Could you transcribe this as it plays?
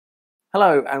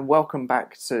Hello and welcome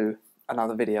back to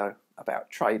another video about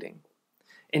trading.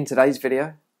 In today's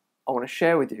video, I want to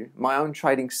share with you my own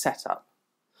trading setup,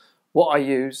 what I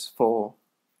use for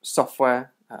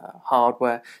software,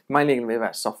 hardware, mainly going to be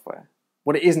about software.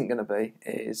 What it isn't going to be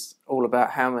is all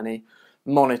about how many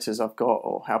monitors I've got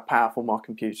or how powerful my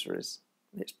computer is.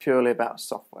 It's purely about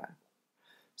software.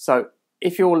 So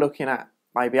if you're looking at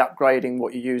maybe upgrading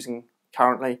what you're using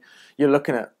currently, you're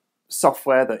looking at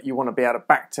software that you want to be able to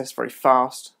backtest very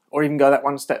fast, or even go that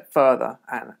one step further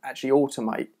and actually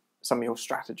automate some of your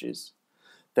strategies,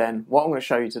 then what I'm going to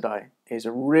show you today is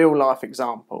a real life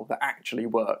example that actually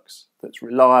works, that's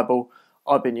reliable.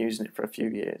 I've been using it for a few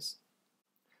years.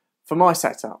 For my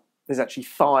setup, there's actually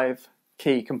 5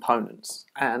 key components,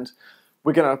 and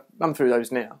we're going to run through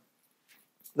those now.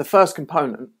 The first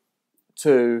component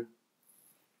to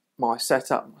my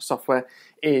setup, my software,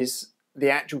 is the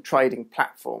actual trading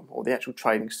platform or the actual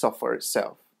trading software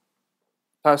itself.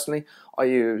 Personally, I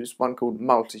use one called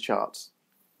Multicharts.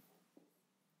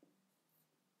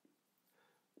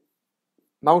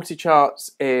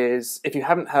 Multicharts is, if you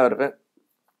haven't heard of it,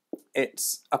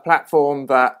 it's a platform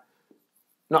that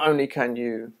not only can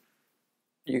you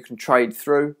can trade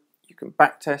through, you can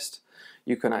backtest,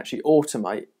 you can actually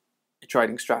automate your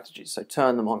trading strategies, so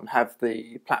turn them on and have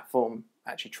the platform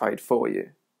actually trade for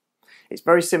you. It's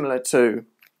very similar to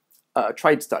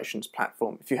TradeStation's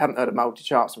platform. If you haven't heard of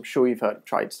Multicharts, I'm sure you've heard of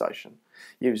TradeStation.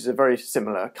 It uses a very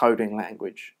similar coding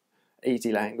language,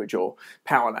 easy language or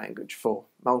power language for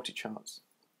Multicharts.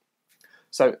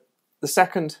 So the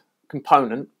second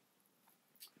component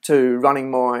to running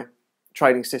my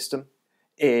trading system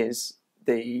is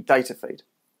the data feed.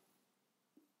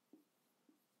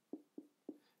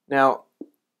 Now,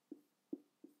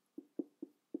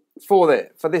 for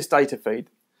this data feed,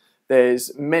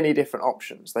 there's many different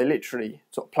options. They literally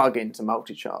sort of plug into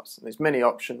Multicharts. There's many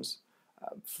options.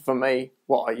 For me,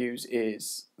 what I use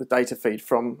is the data feed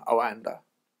from Oanda.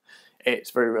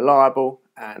 It's very reliable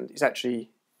and it actually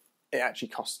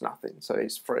costs nothing, so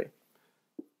it's free.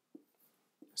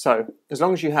 So as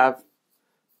long as you have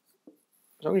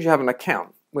an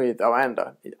account with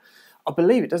Oanda, I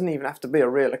believe it doesn't even have to be a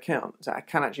real account. So it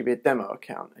can actually be a demo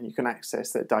account, and you can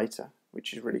access their data,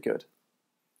 which is really good.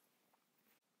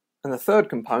 And the third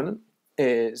component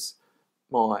is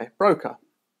my broker.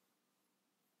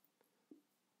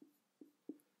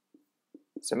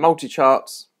 So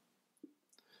Multicharts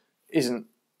isn't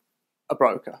a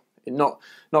broker. Not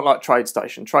like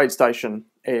TradeStation. TradeStation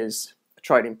is a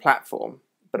trading platform,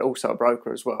 but also a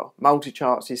broker as well.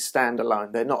 Multicharts is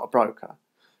standalone. They're not a broker.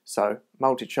 So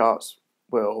Multicharts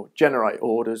will generate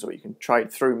orders, or you can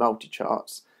trade through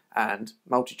Multicharts, and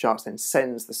Multicharts then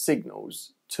sends the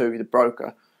signals to the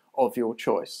broker of your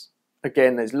choice.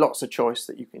 Again, there's lots of choice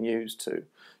that you can use to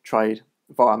trade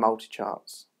via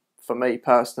Multicharts. For me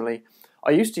personally,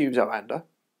 I used to use Oanda.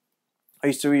 I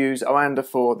used to use Oanda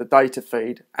for the data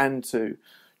feed and to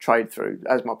trade through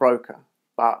as my broker,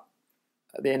 but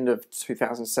at the end of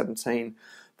 2017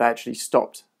 they actually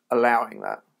stopped allowing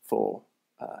that for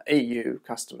EU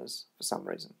customers for some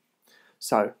reason.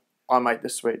 So I made the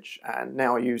switch, and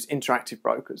now I use interactive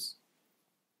brokers,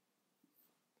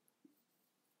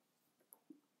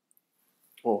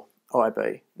 or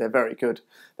IB. They're very good.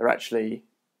 I actually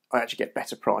get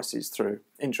better prices through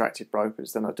interactive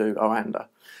brokers than I do Oanda,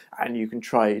 and you can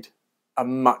trade a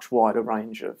much wider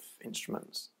range of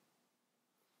instruments.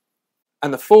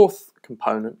 And the fourth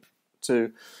component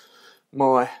to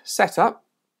my setup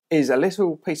is a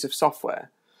little piece of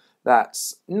software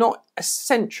that's not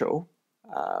essential,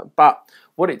 but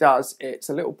what it does, it's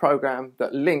a little program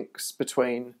that links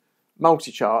between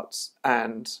Multicharts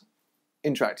and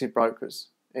interactive brokers.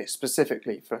 It's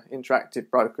specifically for interactive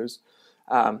brokers,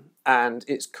 and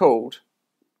it's called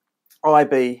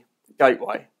IB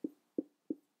Gateway.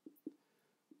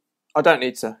 I don't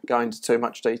need to go into too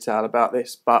much detail about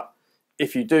this, but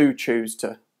if you do choose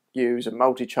to use a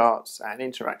Multicharts and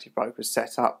interactive brokers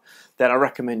setup, then I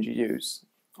recommend you use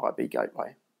IB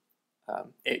Gateway.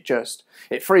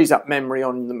 It frees up memory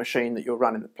on the machine that you're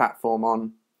running the platform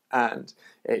on, and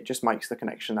it just makes the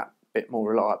connection that bit more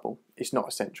reliable. It's not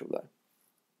essential though.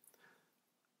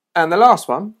 And the last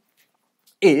one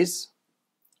is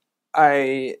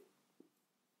a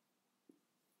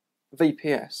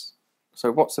VPS.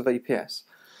 So what's a VPS?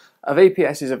 A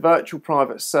VPS is a virtual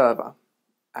private server,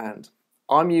 and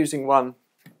I'm using one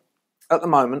at the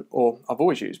moment, or I've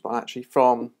always used one actually,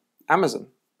 from Amazon.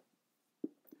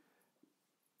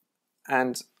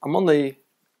 And I'm on the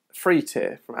free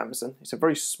tier from Amazon. It's a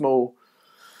very small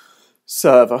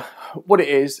server. What it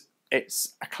is,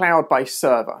 it's a cloud-based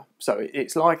server. So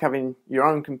it's like having your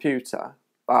own computer,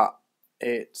 but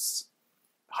it's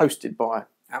hosted by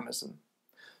Amazon.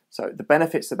 So the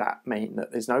benefits of that mean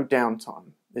that there's no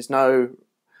downtime, there's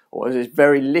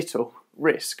very little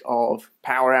risk of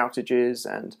power outages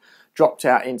and dropped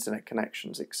out internet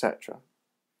connections, etc.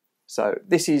 So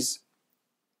this is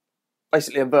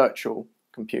basically a virtual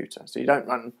computer. So you don't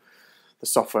run the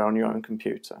software on your own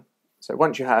computer. So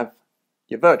once you have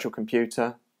your virtual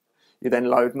computer, you then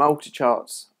load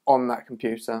Multicharts on that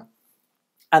computer,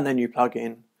 and then you plug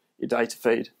in your data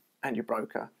feed and your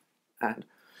broker, and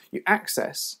you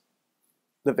access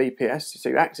the VPS. So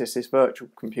you access this virtual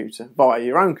computer via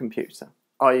your own computer.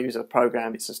 I use a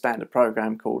program, it's a standard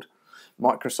program called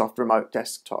Microsoft Remote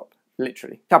Desktop.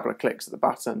 Literally a couple of clicks of the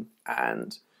button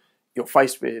and you're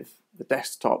faced with the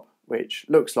desktop, which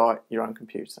looks like your own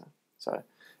computer. So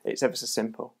it's ever so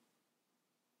simple.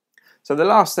 So the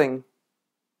last thing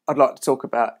I'd like to talk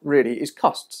about really is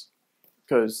costs,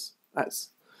 because that's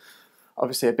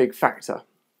obviously a big factor.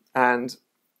 And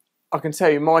I can tell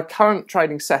you my current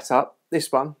trading setup,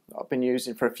 this one that I've been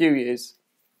using for a few years,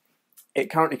 it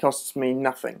currently costs me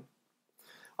nothing.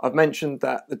 I've mentioned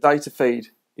that the data feed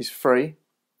is free.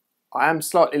 I am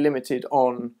slightly limited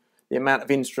on the amount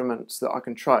of instruments that I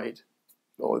can trade,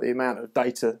 or the amount of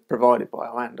data provided by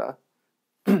Oanda,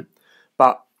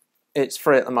 but it's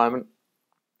free at the moment.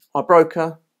 My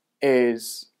broker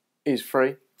is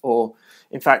free, or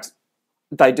in fact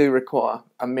they do require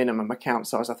a minimum account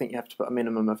size. I think you have to put a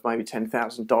minimum of maybe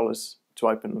 $10,000 to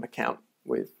open an account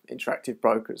with Interactive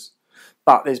Brokers.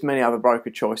 But there's many other broker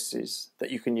choices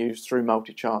that you can use through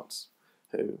Multicharts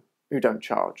who don't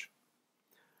charge.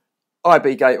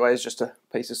 IB Gateway is just a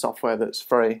piece of software that's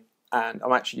free, and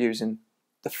I'm actually using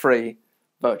the free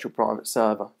virtual private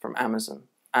server from Amazon.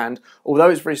 And although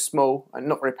it's very small and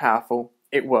not very powerful,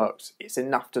 it works. It's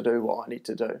enough to do what I need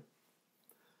to do.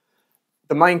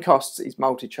 The main cost is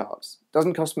Multicharts. It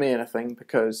doesn't cost me anything,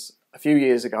 because a few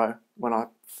years ago when I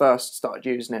first started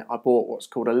using it, I bought what's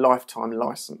called a lifetime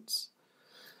license.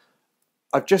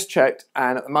 I've just checked,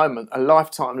 and at the moment a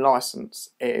lifetime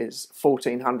license is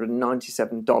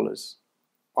 $1,497.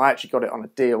 I actually got it on a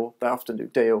deal. They often do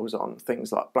deals on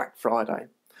things like Black Friday.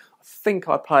 I think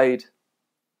I paid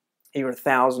either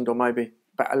 $1,000 or maybe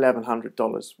about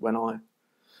 $1,100 when I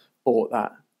bought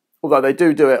that. Although they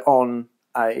do it on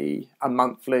a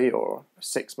monthly or a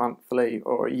 6-monthly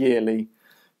or a yearly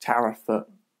tariff that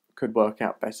could work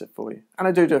out better for you. And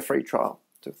I do a free trial,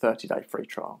 a 30-day free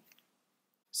trial.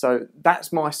 So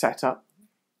that's my setup.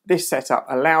 This setup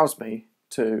allows me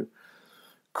to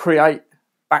create,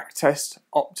 backtest,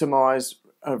 optimize,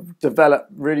 develop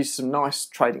really some nice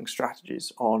trading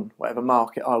strategies on whatever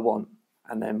market I want.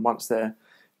 And then once they're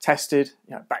tested,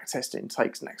 backtesting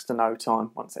takes next to no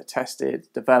time. Once they're tested,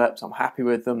 developed, I'm happy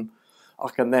with them, I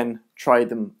can then trade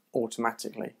them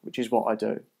automatically, which is what I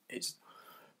do. It's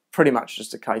pretty much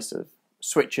just a case of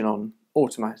switching on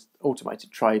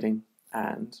automated trading,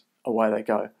 and away they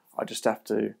go. I just have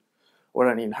to, or I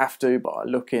don't even have to, but I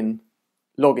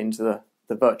log into the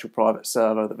virtual private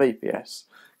server, the VPS,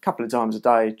 a couple of times a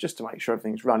day just to make sure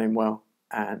everything's running well,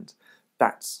 and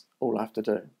that's all I have to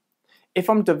do. If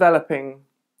I'm developing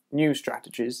new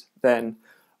strategies, then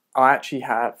I actually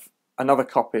have another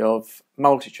copy of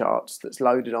Multicharts that's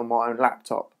loaded on my own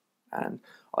laptop, and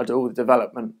I do all the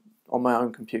development on my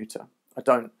own computer. I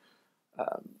don't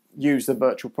use the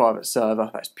virtual private server.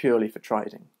 That's purely for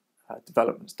trading.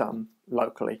 Development's done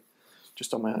locally,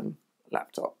 just on my own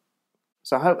laptop.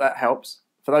 So I hope that helps.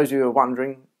 For those of you who are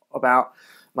wondering about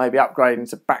maybe upgrading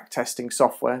to backtesting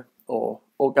software or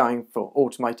going for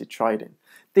automated trading,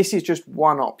 this is just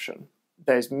one option.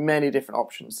 There's many different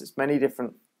options. There's many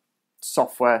different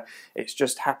software. It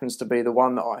just happens to be the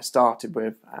one that I started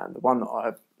with and the one that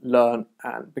I've learned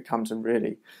and become to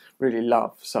really, really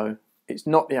love. So it's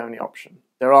not the only option.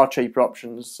 There are cheaper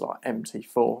options like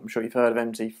MT4. I'm sure you've heard of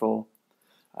MT4.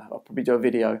 I'll probably do a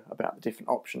video about the different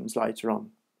options later on.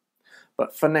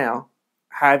 But for now,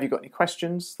 have you got any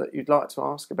questions that you'd like to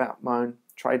ask about my own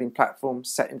trading platform,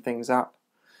 setting things up?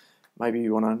 Maybe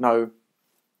you want to know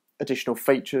additional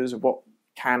features of what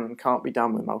can and can't be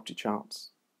done with Multicharts.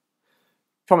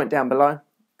 Comment down below,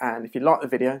 and if you like the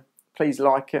video, please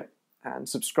like it and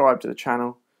subscribe to the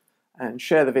channel, and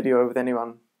share the video with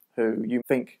anyone who you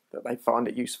think that they find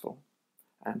it useful.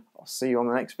 And I'll see you on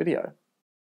the next video.